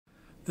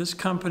This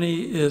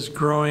company is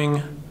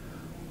growing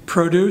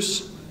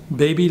produce,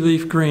 baby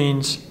leaf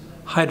greens,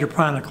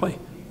 hydroponically,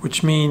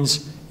 which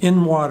means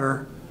in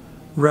water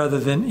rather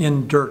than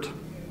in dirt.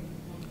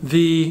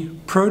 The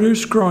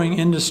produce growing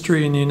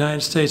industry in the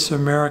United States of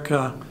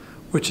America,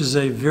 which is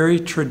a very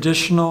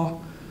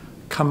traditional,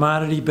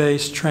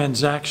 commodity-based,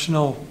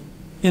 transactional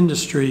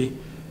industry,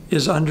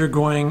 is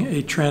undergoing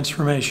a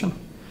transformation.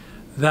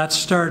 That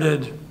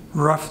started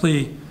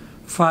roughly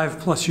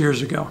 5+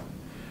 years ago.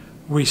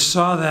 We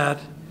saw that,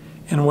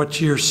 and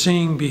what you're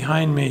seeing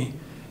behind me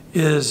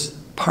is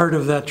part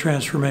of that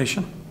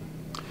transformation.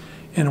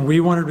 And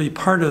we wanted to be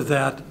part of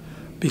that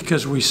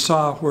because we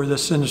saw where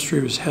this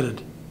industry was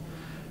headed.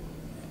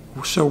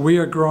 So we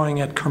are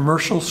growing at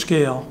commercial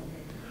scale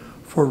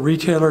for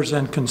retailers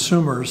and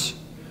consumers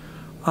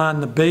on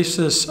the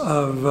basis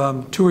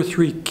of 2 or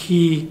 3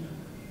 key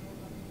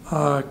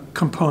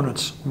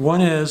components. One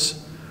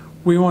is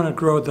we want to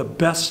grow the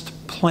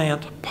best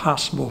plant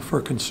possible for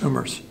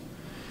consumers.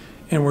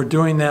 And we're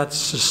doing that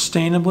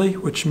sustainably,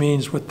 which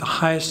means with the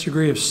highest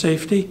degree of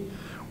safety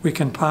we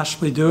can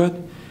possibly do it,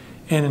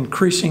 and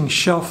increasing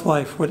shelf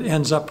life, what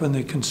ends up in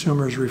the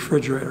consumer's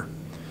refrigerator.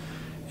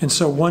 And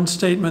so one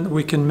statement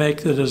we can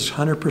make that is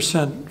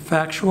 100%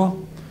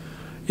 factual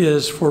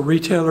is for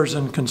retailers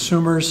and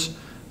consumers,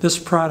 this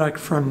product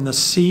from the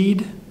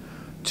seed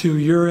to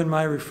you're in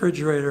my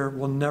refrigerator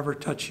will never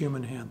touch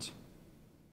human hands.